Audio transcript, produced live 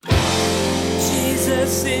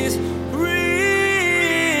Jesus is real.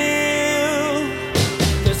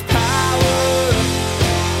 There's power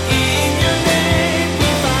in your name. We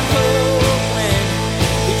find hope when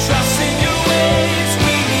we trust in your ways.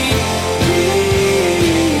 We need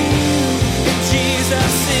real.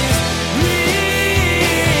 Jesus is real.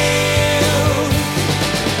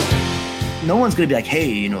 No one's going to be like,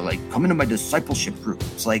 hey, like come into my discipleship group.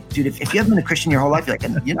 It's like, dude, if you haven't been a Christian your whole life, you're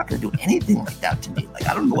like, you're not going to do anything like that to me. Like,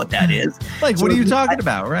 I don't know what that is. Like, so what are you talking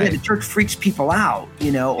about? Right. Yeah, the church freaks people out,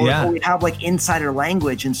 or we have like insider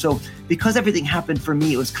language. And so because everything happened for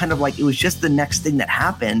me, it was kind of like, it was just the next thing that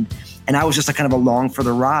happened. And I was just like kind of along for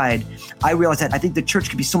the ride. I realized that I think the church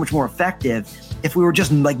could be so much more effective if we were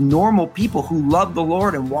just like normal people who loved the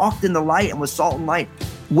Lord and walked in the light and was salt and light.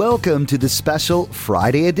 Welcome to the special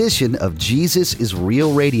Friday edition of Jesus is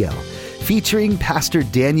Real Radio, featuring Pastor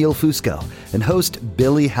Daniel Fusco and host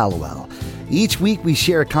Billy Hallowell. Each week we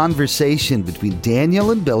share a conversation between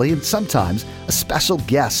Daniel and Billy, and sometimes a special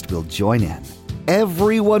guest will join in.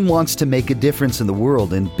 Everyone wants to make a difference in the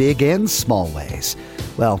world in big and small ways.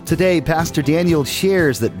 Well, today Pastor Daniel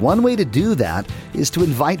shares that one way to do that is to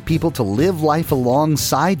invite people to live life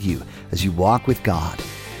alongside you as you walk with God.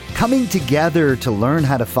 Coming together to learn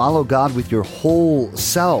how to follow God with your whole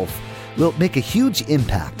self will make a huge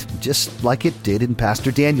impact, just like it did in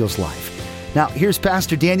Pastor Daniel's life. Now, here's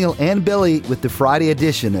Pastor Daniel and Billy with the Friday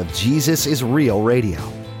edition of Jesus is Real Radio.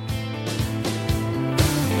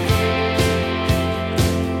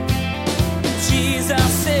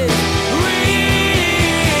 Jesus is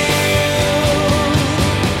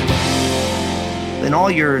real. In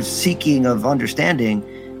all your seeking of understanding,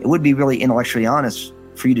 it would be really intellectually honest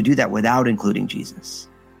for you to do that without including Jesus.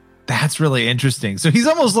 That's really interesting. So he's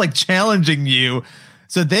almost like challenging you.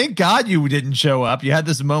 So thank God you didn't show up. You had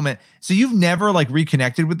this moment. So you've never like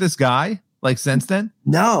reconnected with this guy like since then?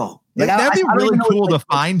 No. Like, that'd be really cool to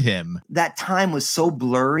find him. That time was so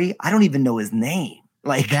blurry. I don't even know his name.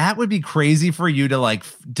 Like that would be crazy for you to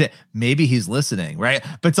maybe he's listening, right?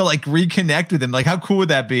 But to like reconnect with him, like how cool would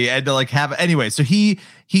that be? And to like have, anyway, so he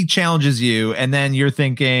challenges you and then you're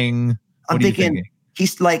thinking, I'm thinking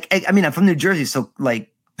he's like, I mean, I'm from New Jersey. So like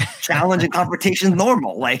challenge and confrontation is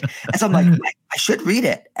normal. Like, and so I'm like, I should read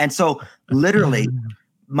it. And so literally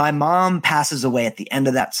my mom passes away at the end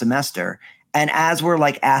of that semester. And as we're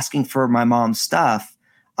like asking for my mom's stuff,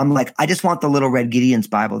 I'm like, I just want the Little Red Gideon's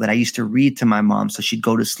Bible that I used to read to my mom so she'd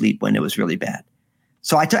go to sleep when it was really bad.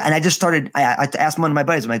 So I asked one of my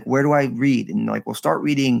buddies, I'm like, where do I read? And like, we'll start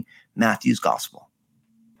reading Matthew's Gospel.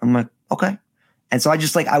 I'm like, okay. And so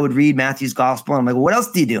I would read Matthew's Gospel. And I'm like, well, what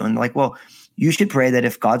else do you do? And like, well, you should pray that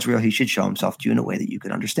if God's real, he should show himself to you in a way that you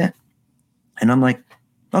could understand. And I'm like,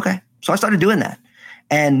 okay. So I started doing that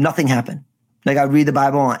and nothing happened. Like I read the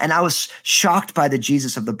Bible and I was shocked by the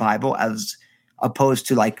Jesus of the Bible as opposed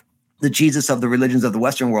to like the Jesus of the religions of the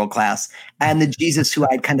Western world class and the Jesus who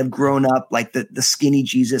I'd kind of grown up, like the skinny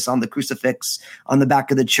Jesus on the crucifix on the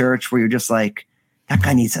back of the church where you're just like, that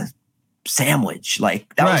guy needs a sandwich.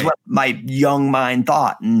 Like that was what my young mind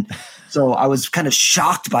thought. And so I was kind of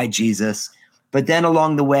shocked by Jesus. But then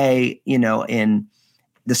along the way, in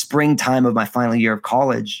the springtime of my final year of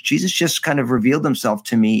college, Jesus just kind of revealed himself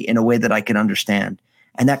to me in a way that I could understand.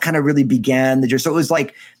 And that kind of really began the journey. So it was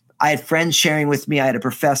like, I had friends sharing with me. I had a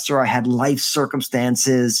professor. I had life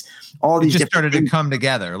circumstances. All these just started to come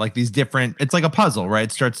together, like these different. It's like a puzzle, right?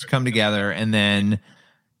 It starts to come together, and then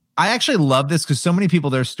I actually love this because so many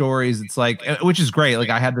people, their stories. It's like, which is great.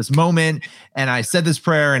 Like I had this moment, and I said this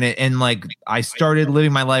prayer, and like I started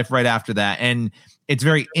living my life right after that, and it's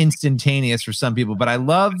very instantaneous for some people. But I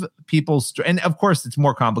love people's, and of course, it's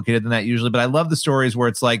more complicated than that usually. But I love the stories where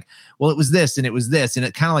it's like, well, it was this, and it was this, and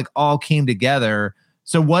it kind of like all came together.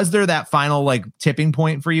 So was there that final like tipping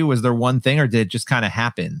point for you? Was there one thing or did it just kind of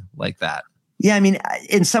happen like that? Yeah. I mean,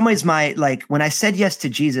 in some ways when I said yes to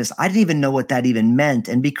Jesus, I didn't even know what that even meant.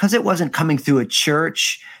 And because it wasn't coming through a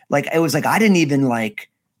church, like it was like, I didn't even like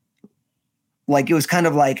it was kind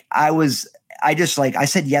of like, I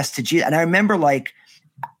said yes to Jesus. And I remember like,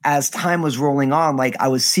 as time was rolling on, like I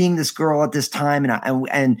was seeing this girl at this time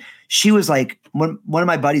and she was like, one of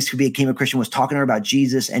my buddies who became a Christian was talking to her about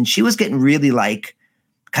Jesus and she was getting really like,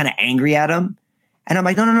 kind of angry at him. And I'm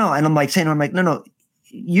like, no. And I'm like saying, no,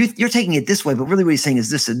 you're taking it this way, but really what he's saying is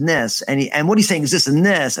this and this. And what he's saying is this and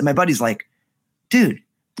this. And my buddy's like, dude,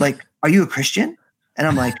 like, are you a Christian? And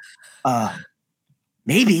I'm like,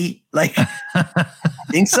 maybe, like, I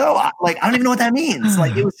think so. I don't even know what that means.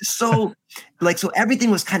 Like, it was just so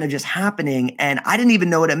everything was kind of just happening. And I didn't even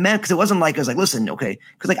know what it meant. Cause it wasn't like, I was like, listen, okay.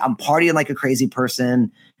 Cause like I'm partying like a crazy person.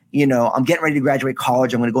 I'm getting ready to graduate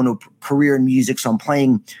college. I'm going to go into a career in music. So I'm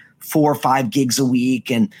playing 4 or 5 gigs a week.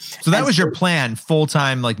 And so that was your plan,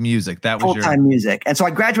 full-time like music. That was full-time music. And so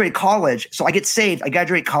I graduated college. So I get saved. I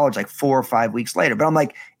graduate college like 4 or 5 weeks later. But I'm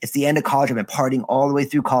like, it's the end of college. I've been partying all the way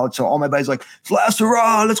through college. So all my buddies are like, it's last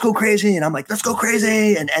hurrah, let's go crazy. And I'm like, let's go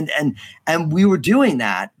crazy. And we were doing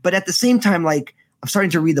that. But at the same time, like I'm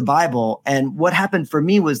starting to read the Bible. And what happened for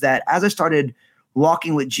me was that as I started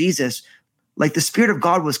walking with Jesus, like the Spirit of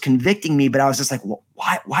God was convicting me, but I was just like, well,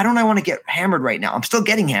 why don't I want to get hammered right now? I'm still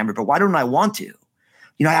getting hammered, but why don't I want to?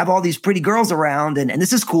 You know, I have all these pretty girls around and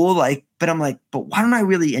this is cool. Like, but I'm like, but why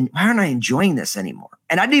aren't I enjoying this anymore?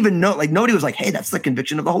 And I didn't even know, like nobody was like, hey, that's the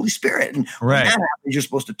conviction of the Holy Spirit. And when that happens, you're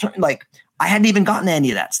supposed to turn. Like, I hadn't even gotten to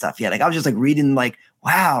any of that stuff yet. Like I was just like reading like,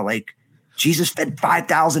 wow, like Jesus fed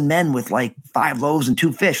 5,000 men with like 5 loaves and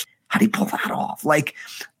 2 fish. How do you pull that off? Like,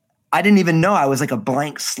 I didn't even know. I was like a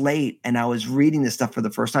blank slate and I was reading this stuff for the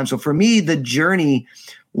first time. So for me, the journey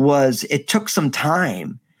it took some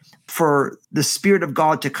time for the Spirit of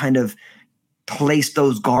God to kind of place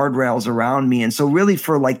those guardrails around me. And so really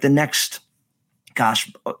for like the next,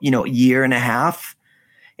 year and a half,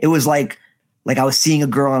 it was like I was seeing a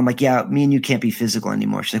girl and I'm like, yeah, me and you can't be physical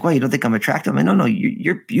anymore. She's like, well, you don't think I'm attractive? I'm like, no,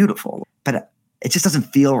 you're beautiful, but it just doesn't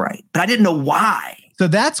feel right. But I didn't know why. So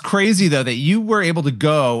that's crazy though, that you were able to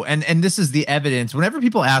go and this is the evidence. Whenever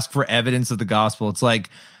people ask for evidence of the gospel, it's like,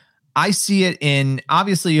 I see it in,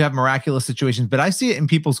 obviously you have miraculous situations, but I see it in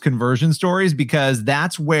people's conversion stories because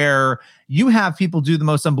that's where you have people do the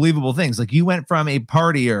most unbelievable things. Like you went from a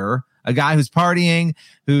partier, a guy who's partying,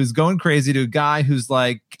 who's going crazy, to a guy who's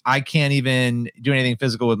like, I can't even do anything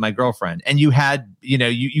physical with my girlfriend. And you had,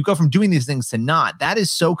 you go from doing these things to not. That is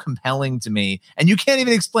so compelling to me. And you can't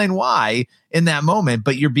even explain why in that moment,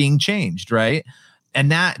 but you're being changed, right? And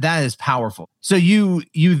that is powerful. So you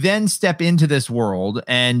then step into this world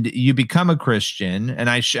and you become a Christian. And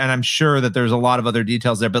I'm sure that there's a lot of other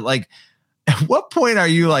details there, but like, at what point are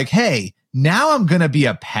you like, hey, now I'm going to be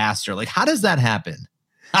a pastor? Like, how does that happen?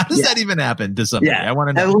 How does that even happen to somebody? Yeah, I want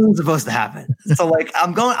to know. That wasn't supposed to happen. So like,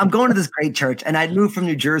 I'm going to this great church, and I'd moved from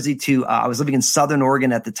New Jersey to, I was living in Southern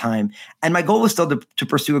Oregon at the time. And my goal was still to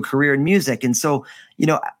pursue a career in music. And so,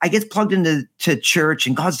 I get plugged into church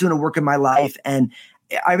and God's doing a work in my life. And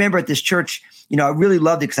I remember at this church, I really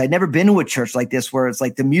loved it because I'd never been to a church like this where it's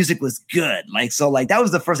like the music was good. Like, so like, that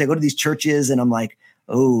was the first, I go to these churches and I'm like,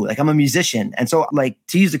 oh, like I'm a musician. And so like,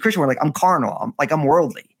 to use the Christian word, like I'm carnal, I'm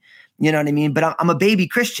worldly. You know what I mean? But I'm a baby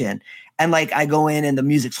Christian. And like, I go in and the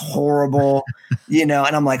music's horrible, and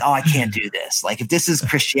I'm like, oh, I can't do this. Like, if this is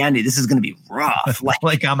Christianity, this is going to be rough.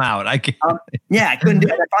 Like I'm out. I can't. I couldn't do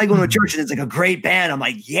it. I probably go to a church and it's like a great band. I'm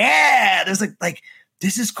like, yeah, there's like,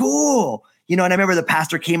 this is cool. And I remember the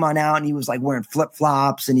pastor came on out and he was like wearing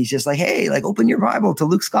flip-flops and he's just like, hey, like open your Bible to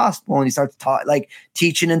Luke's gospel. And he starts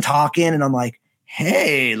teaching and talking. And I'm like,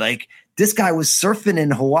 hey, like this guy was surfing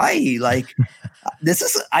in Hawaii. Like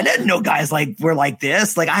I didn't know guys like were like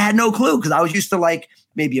this. Like I had no clue because I was used to like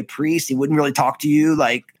maybe a priest. He wouldn't really talk to you.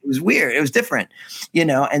 Like it was weird. It was different,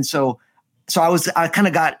 And so I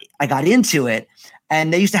got into it,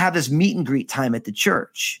 and they used to have this meet and greet time at the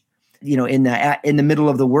church, in the middle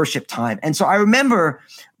of the worship time. And so I remember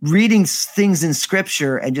reading things in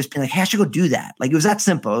scripture and just being like, hey, I should go do that. Like it was that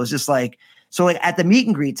simple. It was just like, so like at the meet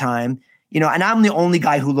and greet time, and I'm the only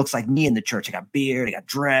guy who looks like me in the church. I got beard, I got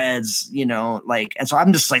dreads, and so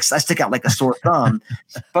I'm just like, I stick out like a sore thumb,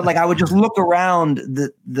 but like, I would just look around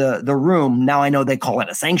the room. Now I know they call it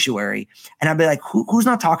a sanctuary. And I'd be like, who's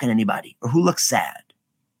not talking to anybody or who looks sad?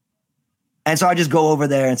 And so I just go over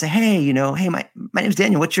there and say, hey, hey, my name's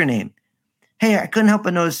Daniel. What's your name? Hey, I couldn't help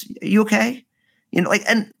but notice, are you okay?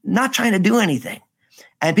 And not trying to do anything.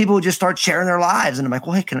 And people would just start sharing their lives. And I'm like,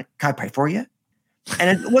 well, hey, can I pray for you?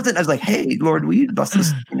 And it wasn't, I was like, hey, Lord, will you bless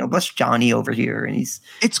this, bless Johnny over here? And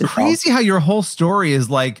it's crazy how your whole story is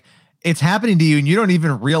like, it's happening to you and you don't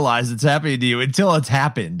even realize it's happening to you until it's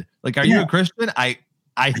happened. Like, are you a Christian? I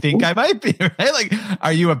think I might be, right? Like,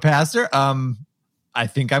 are you a pastor? I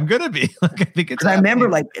think I'm going to be. Like, I think it's, I remember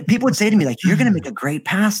like people would say to me, like, you're going to make a great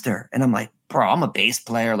pastor. And I'm like, bro, I'm a bass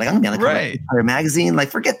player. Like, I'm going to be on like a magazine. Like,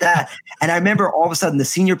 forget that. And I remember all of a sudden the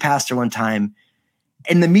senior pastor one time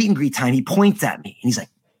in the meet and greet time, he points at me and he's like,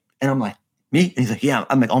 and I'm like, me? And he's like, yeah.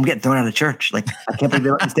 I'm like, oh, I'm getting thrown out of church. Like, I can't believe they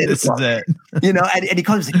let me stay this long. And he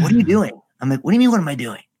calls me, he's like, what are you doing? I'm like, what do you mean, what am I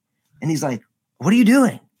doing? And he's like, what are you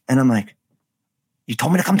doing? And I'm like, you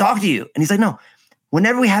told me to come talk to you. And he's like, no,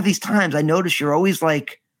 whenever we have these times, I notice you're always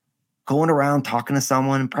like going around talking to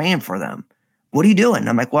someone and praying for them. What are you doing? And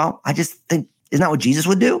I'm like, well, I just think, isn't that what Jesus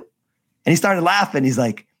would do? And he started laughing. He's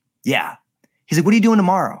like, yeah. He's like, what are you doing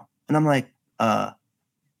tomorrow? And I'm like,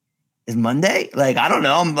 is Monday? Like, I don't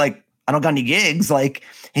know. I'm like, I don't got any gigs. Like,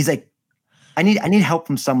 he's like, I need help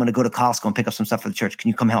from someone to go to Costco and pick up some stuff for the church. Can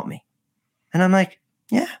you come help me? And I'm like,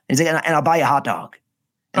 yeah. He's like, and I'll buy you a hot dog.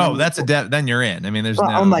 And Oh, that's then you're in. I mean, there's well,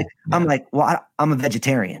 no. I'm like, well, I'm a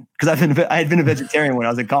vegetarian because I had been a vegetarian when I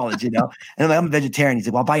was in college, and I'm like, I'm a vegetarian. He's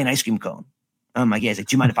like, well, I'll buy you an ice cream cone. I'm like, yeah. He's like,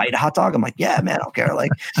 do you mind if I eat a hot dog? I'm like, yeah, man, I don't care.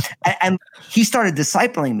 Like, and he started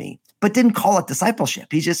discipling me, but didn't call it discipleship.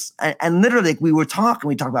 He just, and literally, like, we talked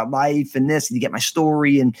about life and this, and you get my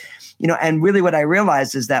story, and and really, what I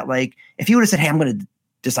realized is that, like, if he would have said, hey, I'm going to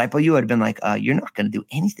disciple you, I'd have been like, you're not going to do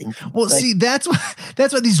anything. Well, like, see, that's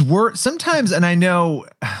what these words sometimes, and I know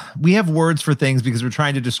we have words for things because we're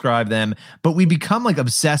trying to describe them, but we become like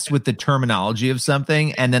obsessed with the terminology of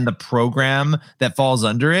something and then the program that falls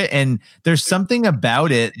under it. And there's something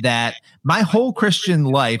about it that my whole Christian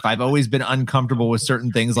life, I've always been uncomfortable with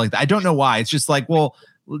certain things like that. I don't know why. It's just like, well,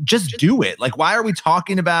 just do it. Like, why are we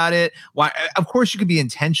talking about it? Why? Of course you could be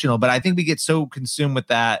intentional, but I think we get so consumed with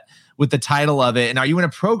that, with the title of it. And are you in a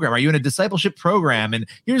program? Are you in a discipleship program? And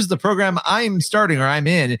here's the program I'm starting or I'm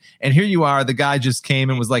in. And here you are. The guy just came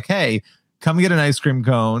and was like, hey, come get an ice cream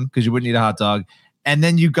cone because you wouldn't eat a hot dog. And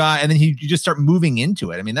then you just start moving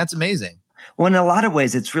into it. I mean, that's amazing. Well, in a lot of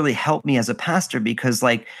ways, it's really helped me as a pastor because,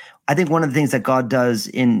 like, I think one of the things that God does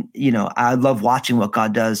I love watching what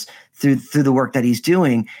God does through the work that he's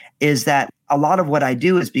doing is that a lot of what I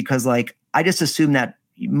do is because, like, I just assume that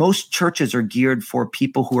most churches are geared for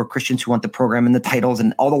people who are Christians who want the program and the titles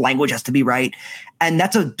and all the language has to be right. And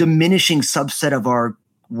that's a diminishing subset of our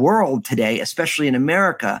world today, especially in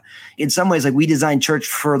America. In some ways, like, we design church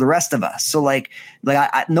for the rest of us. So like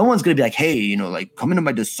no one's going to be like, hey, like, come into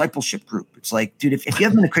my discipleship group. It's like, dude, if you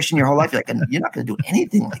haven't been a Christian your whole life, you're like, you're not going to do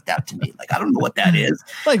anything like that to me. Like, I don't know what that is.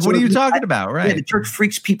 Like, what are you talking about? Right. Yeah, the church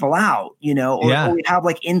freaks people out, or we have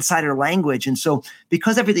like insider language. And so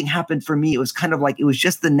because everything happened for me, it was kind of like, it was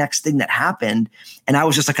just the next thing that happened. And I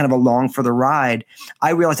was just like kind of along for the ride.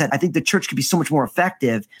 I realized that I think the church could be so much more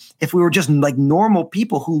effective if we were just like normal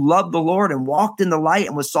people who loved the Lord and walked in the light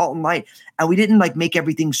and was salt and light. And we didn't like make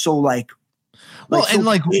everything so like, well, so and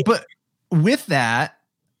like, but with that,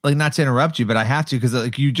 like, not to interrupt you, but I have to, because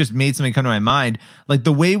like you just made something come to my mind. Like,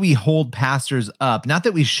 the way we hold pastors up, not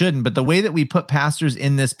that we shouldn't, but the way that we put pastors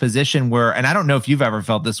in this position where, and I don't know if you've ever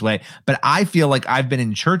felt this way, but I feel like I've been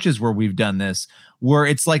in churches where we've done this, where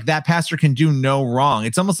it's like that pastor can do no wrong.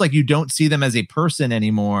 It's almost like you don't see them as a person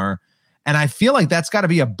anymore. And I feel like that's got to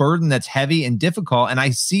be a burden that's heavy and difficult. And I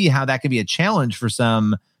see how that could be a challenge for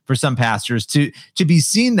some pastors to be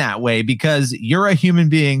seen that way, because you're a human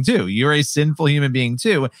being too. You're a sinful human being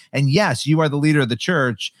too. And yes, you are the leader of the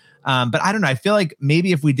church. But I don't know. I feel like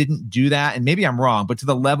maybe if we didn't do that, and maybe I'm wrong, but to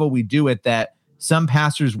the level we do it, that some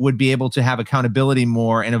pastors would be able to have accountability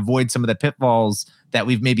more and avoid some of the pitfalls that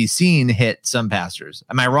we've maybe seen hit some pastors.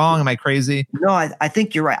 Am I wrong? Am I crazy? No, I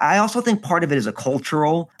think you're right. I also think part of it is a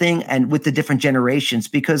cultural thing and with the different generations,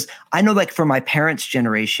 because I know, like, for my parents'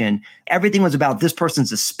 generation, everything was about this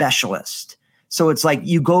person's a specialist. So it's like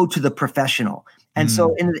you go to the professional. And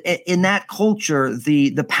so in that culture,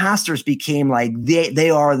 the pastors became like they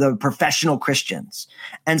are the professional Christians.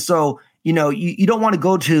 And so, you don't want to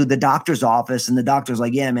go to the doctor's office and the doctor's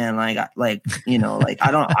like, yeah, man, like,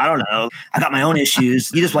 I don't know. I got my own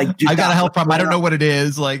issues. You just like, I got a health problem. I don't know what it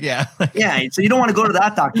is. Like, yeah. Yeah. So you don't want to go to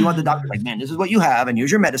that doctor. You want the doctor like, man, this is what you have and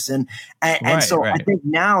here's your medicine. And so I think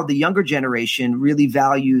now the younger generation really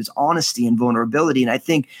values honesty and vulnerability. And I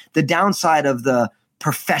think the downside of the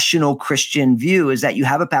professional Christian view is that you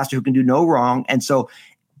have a pastor who can do no wrong. And so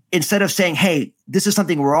instead of saying, hey, this is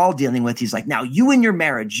something we're all dealing with, he's like, now you in your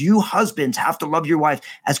marriage, you husbands have to love your wife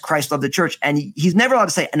as Christ loved the church. And he's never allowed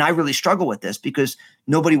to say, and I really struggle with this, because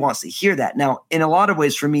nobody wants to hear that. Now, in a lot of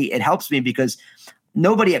ways for me, it helps me because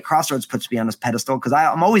nobody at Crossroads puts me on this pedestal, because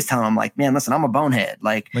I'm always telling them, like, man, listen, I'm a bonehead.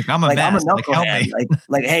 Like I'm a mess. I'm a knucklehead.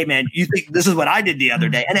 Like, hey, man, you think this is what I did the other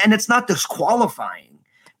day? And it's not disqualifying,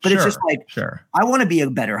 but it's just like, I want to be a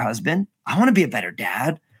better husband. I want to be a better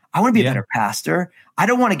dad. I want to be a better pastor. I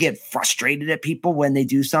don't want to get frustrated at people when they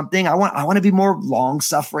do something. I want to be more long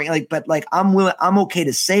suffering. But I'm okay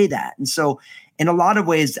to say that. And so in a lot of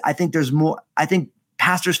ways, I think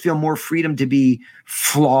pastors feel more freedom to be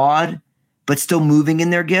flawed, but still moving in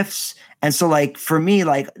their gifts. And so, like, for me,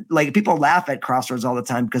 like people laugh at Crossroads all the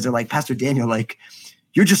time because they're like, Pastor Daniel, like,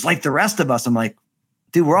 you're just like the rest of us. I'm like,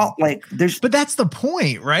 dude, we're all like, but that's the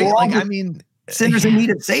point, right? Like, I mean, sinners in need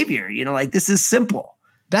of savior, like, this is simple.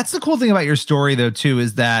 That's the cool thing about your story, though, too,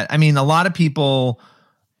 is that, I mean, a lot of people,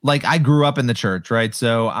 like, I grew up in the church, right?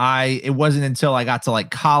 So it wasn't until I got to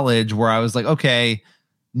like college where I was like, okay,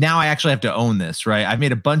 now I actually have to own this, right? I've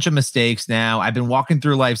made a bunch of mistakes now. I've been walking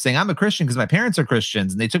through life saying I'm a Christian because my parents are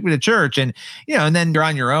Christians and they took me to church. And, and then you're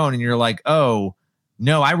on your own and you're like, oh,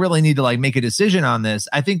 no, I really need to like make a decision on this.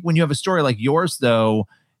 I think when you have a story like yours, though,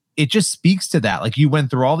 it just speaks to that. Like you went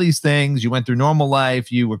through all these things, you went through normal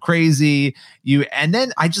life, you were crazy, and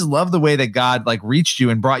then I just love the way that God like reached you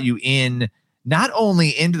and brought you in, not only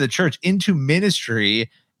into the church, into ministry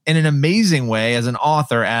in an amazing way as an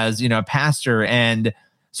author, as, a pastor. And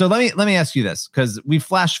so let me ask you this, because we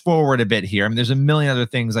flash forward a bit here. I mean, there's a million other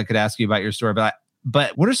things I could ask you about your story,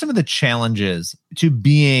 but what are some of the challenges to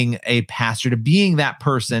being a pastor, to being that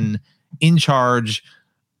person in charge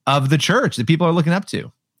of the church that people are looking up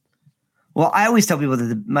to? Well, I always tell people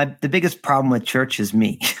that the biggest problem with church is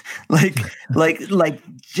me. I'm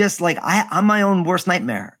my own worst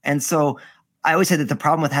nightmare. And so I always say that the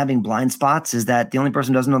problem with having blind spots is that the only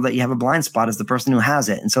person who doesn't know that you have a blind spot is the person who has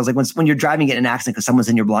it. And so it's like when you're driving, get in an accident because someone's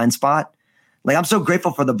in your blind spot. Like, I'm so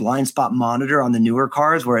grateful for the blind spot monitor on the newer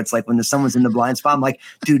cars where it's like when someone's in the blind spot, I'm like,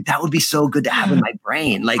 dude, that would be so good to have in my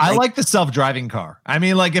brain. I like the self-driving car. I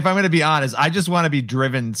mean, like, if I'm going to be honest, I just want to be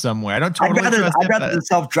driven somewhere. I don't totally I'd rather the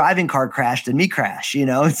self-driving car crash than me crash, So,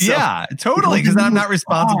 yeah, totally. Because I'm not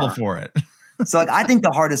responsible for it. So like, I think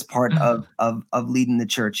the hardest part of leading the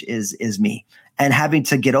church is me, and having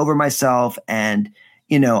to get over myself and,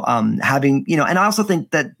 and I also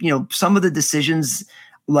think that, some of the decisions,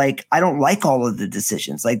 like, I don't like all of the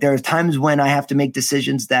decisions. Like, there are times when I have to make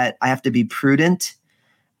decisions that I have to be prudent,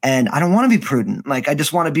 and I don't want to be prudent. Like, I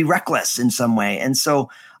just want to be reckless in some way. And so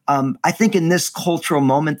I think in this cultural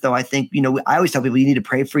moment, though, I think, I always tell people you need to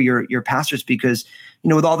pray for your pastors because,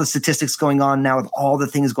 with all the statistics going on now, with all the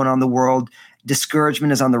things going on in the world,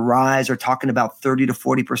 discouragement is on the rise. We're talking about 30 to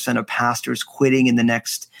 40% of pastors quitting in the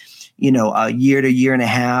next a year to year and a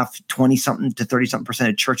half, 20 something to 30 something percent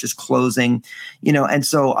of churches closing, and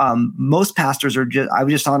so most pastors are I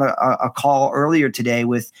was just on a call earlier today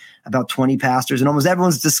with about 20 pastors, and almost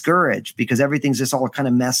everyone's discouraged because everything's just all kind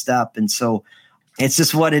of messed up. And so it's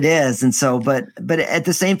just what it is. And so, but at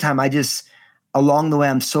the same time, along the way,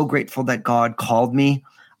 I'm so grateful that God called me.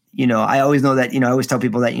 I always know that, I always tell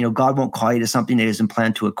people that, God won't call you to something that He doesn't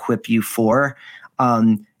plan to equip you for.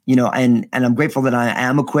 And I'm grateful that I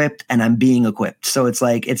am equipped and I'm being equipped. So it's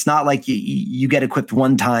like, it's not like you get equipped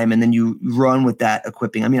one time and then you run with that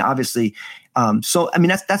equipping. I mean, obviously,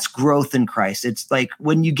 that's growth in Christ. It's like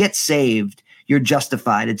when you get saved, you're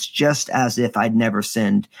justified. It's just as if I'd never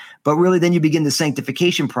sinned. But really, then you begin the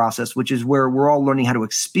sanctification process, which is where we're all learning how to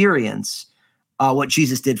experience what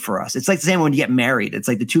Jesus did for us. It's like the same when you get married. It's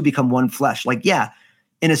like the two become one flesh. Like, yeah,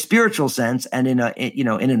 in a spiritual sense and in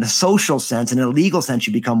a social sense and in a legal sense,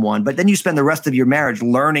 you become one. But then you spend the rest of your marriage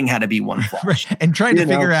learning how to be one flesh. Right. And trying to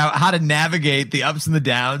figure out how to navigate the ups and the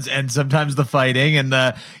downs and sometimes the fighting and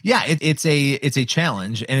it's a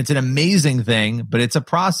challenge and it's an amazing thing, but it's a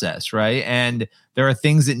process, right? And there are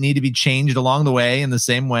things that need to be changed along the way in the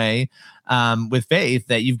same way with faith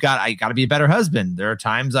that I got to be a better husband. There are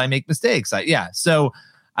times I make mistakes. So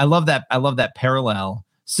I love that. I love that parallel.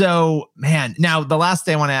 So, man, now the last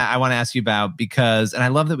thing I want to ask you about, because, and I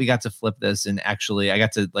love that we got to flip this and actually I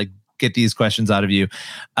got to like get these questions out of you.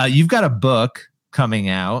 You've got a book coming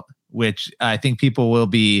out, which I think people will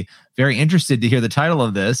be very interested to hear the title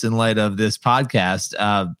of this in light of this podcast.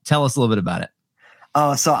 Tell us a little bit about it.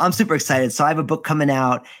 Oh, so I'm super excited. So I have a book coming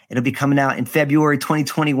out. It'll be coming out in February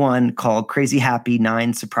 2021 called Crazy Happy: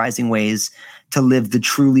 9 Surprising Ways to Live the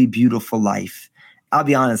Truly Beautiful Life. I'll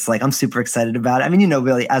be honest, like, I'm super excited about it. I mean,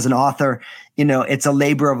 really, as an author, it's a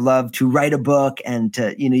labor of love to write a book and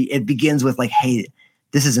to, it begins with like, hey,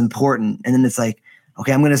 this is important. And then it's like,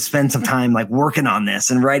 okay, I'm going to spend some time like working on this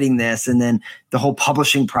and writing this, and then the whole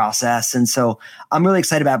publishing process. And so I'm really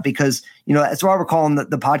excited about it because, that's why we're calling the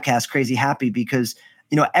podcast Crazy Happy, because,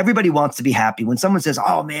 everybody wants to be happy. When someone says,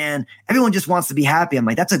 oh man, everyone just wants to be happy, I'm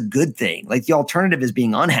like, that's a good thing. Like, the alternative is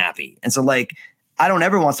being unhappy. And so like, I don't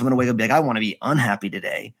ever want someone to wake up and be like, I want to be unhappy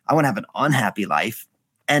today. I want to have an unhappy life.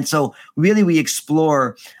 And so really we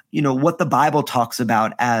explore, what the Bible talks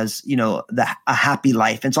about as, a happy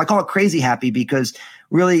life. And so I call it Crazy Happy because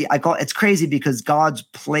really it's crazy because God's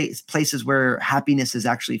places where happiness is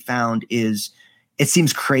actually found it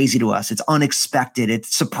seems crazy to us. It's unexpected.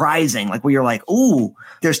 It's surprising. Like, where you're like, ooh,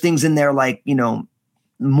 there's things in there like,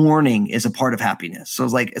 mourning is a part of happiness. So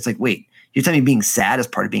it's like, wait, you're telling me being sad is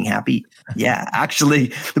part of being happy? Yeah,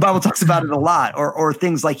 actually, the Bible talks about it a lot. Or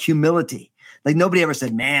things like humility. Like, nobody ever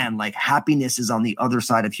said, man, like, happiness is on the other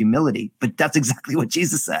side of humility. But that's exactly what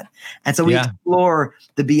Jesus said. And so we explore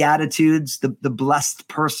the Beatitudes, the blessed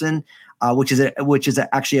person, which is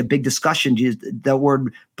actually a big discussion. The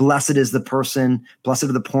word blessed is the person, blessed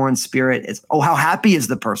are the poor in spirit. It's, oh, how happy is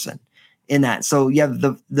the person in that. So you have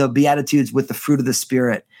the Beatitudes with the fruit of the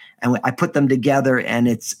Spirit, and I put them together, and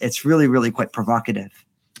it's really, really quite provocative.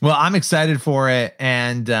 Well, I'm excited for it,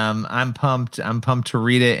 and I'm pumped. I'm pumped to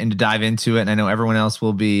read it and to dive into it, and I know everyone else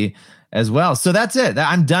will be as well. So that's it.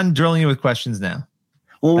 I'm done drilling you with questions now.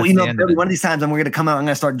 Well, That's Billy, one of these times we're going to come out. I'm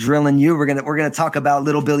going to start drilling you. We're going to talk about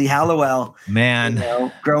little Billy Hallowell.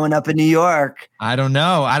 Man, growing up in New York. I don't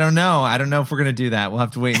know if we're going to do that. We'll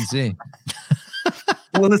have to wait and see.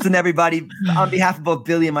 Well, listen, everybody. On behalf of both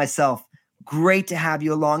Billy and myself, great to have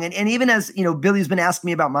you along. And even as Billy's been asking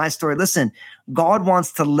me about my story. Listen, God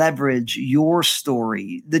wants to leverage your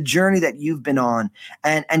story, the journey that you've been on,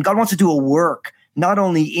 and God wants to do a work not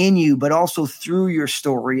only in you, but also through your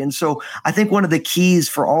story. And so I think one of the keys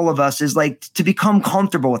for all of us is like to become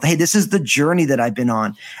comfortable with, hey, this is the journey that I've been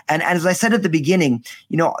on. And as I said at the beginning,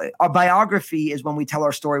 our biography is when we tell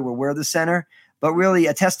our story where we're the center, but really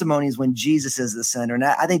a testimony is when Jesus is the center. And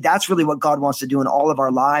I think that's really what God wants to do in all of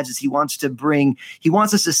our lives is he wants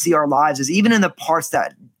us to see our lives as even in the parts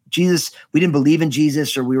that we didn't believe in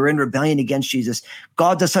Jesus or we were in rebellion against Jesus.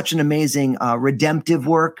 God does such an amazing redemptive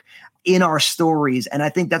work in our stories. And I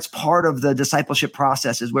think that's part of the discipleship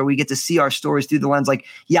process is where we get to see our stories through the lens like,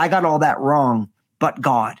 yeah, I got all that wrong, but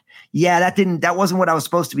God. Yeah, that wasn't what I was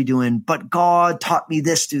supposed to be doing, but God taught me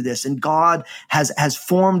this through this. And God has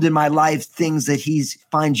formed in my life things that he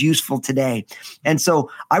finds useful today. And so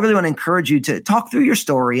I really want to encourage you to talk through your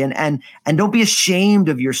story and don't be ashamed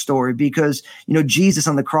of your story because, Jesus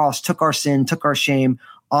on the cross took our sin, took our shame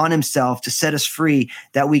on himself to set us free,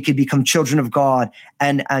 that we could become children of God.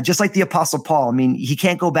 And just like the Apostle Paul, he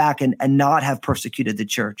can't go back and not have persecuted the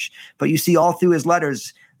church. But you see all through his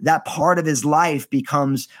letters, that part of his life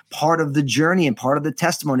becomes part of the journey and part of the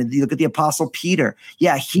testimony. You look at the Apostle Peter.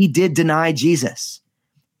 Yeah, he did deny Jesus,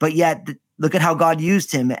 but yet look at how God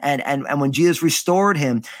used him. And when Jesus restored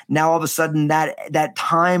him, now all of a sudden that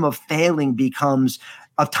time of failing becomes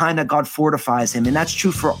a time that God fortifies him. And that's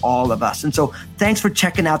true for all of us. And so thanks for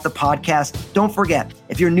checking out the podcast. Don't forget,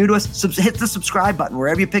 if you're new to us, hit the subscribe button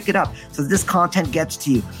wherever you pick it up so that this content gets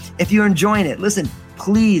to you. If you're enjoying it, listen,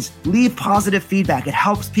 please leave positive feedback. It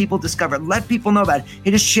helps people discover it. Let people know about it.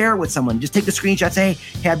 Hey, just share it with someone. Just take the screenshot. Say,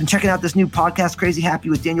 hey, I've been checking out this new podcast, Crazy Happy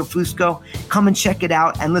with Daniel Fusco. Come and check it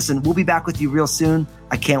out. And listen, we'll be back with you real soon.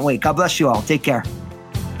 I can't wait. God bless you all. Take care.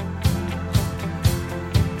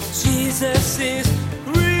 Jesus is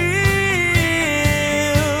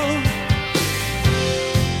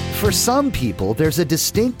For some people, there's a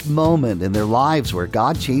distinct moment in their lives where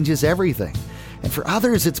God changes everything. And for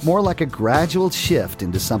others, it's more like a gradual shift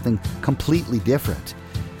into something completely different.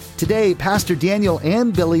 Today, Pastor Daniel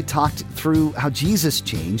and Billy talked through how Jesus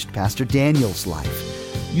changed Pastor Daniel's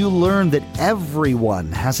life. You learn that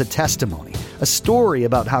everyone has a testimony, a story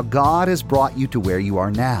about how God has brought you to where you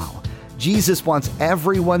are now. Jesus wants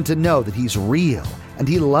everyone to know that he's real and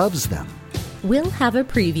he loves them. We'll have a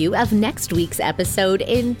preview of next week's episode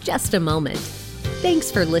in just a moment.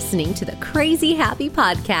 Thanks for listening to the Crazy Happy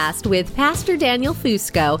Podcast with Pastor Daniel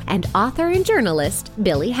Fusco and author and journalist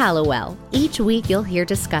Billy Hallowell. Each week you'll hear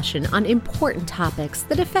discussion on important topics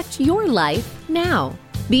that affect your life now.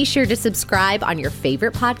 Be sure to subscribe on your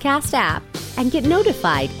favorite podcast app and get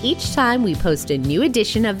notified each time we post a new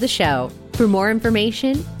edition of the show. For more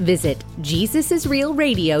information, visit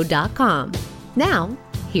JesusIsRealRadio.com. Now,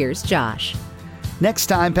 here's Josh. Next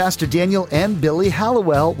time, Pastor Daniel and Billy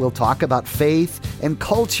Hallowell will talk about faith and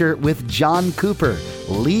culture with John Cooper,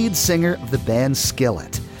 lead singer of the band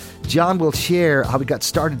Skillet. John will share how he got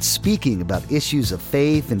started speaking about issues of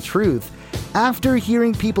faith and truth after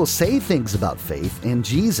hearing people say things about faith and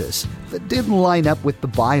Jesus that didn't line up with the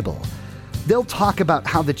Bible. They'll talk about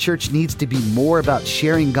how the church needs to be more about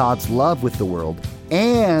sharing God's love with the world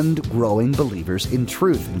and growing believers in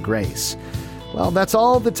truth and grace. Well, that's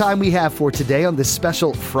all the time we have for today on this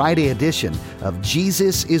special Friday edition of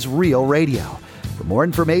Jesus is Real Radio. For more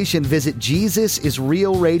information, visit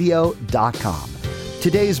JesusIsRealRadio.com.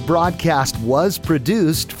 Today's broadcast was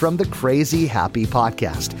produced from the Crazy Happy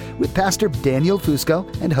Podcast with Pastor Daniel Fusco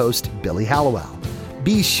and host Billy Hallowell.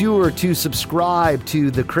 Be sure to subscribe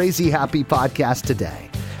to the Crazy Happy Podcast today.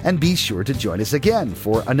 And be sure to join us again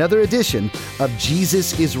for another edition of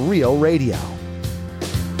Jesus is Real Radio.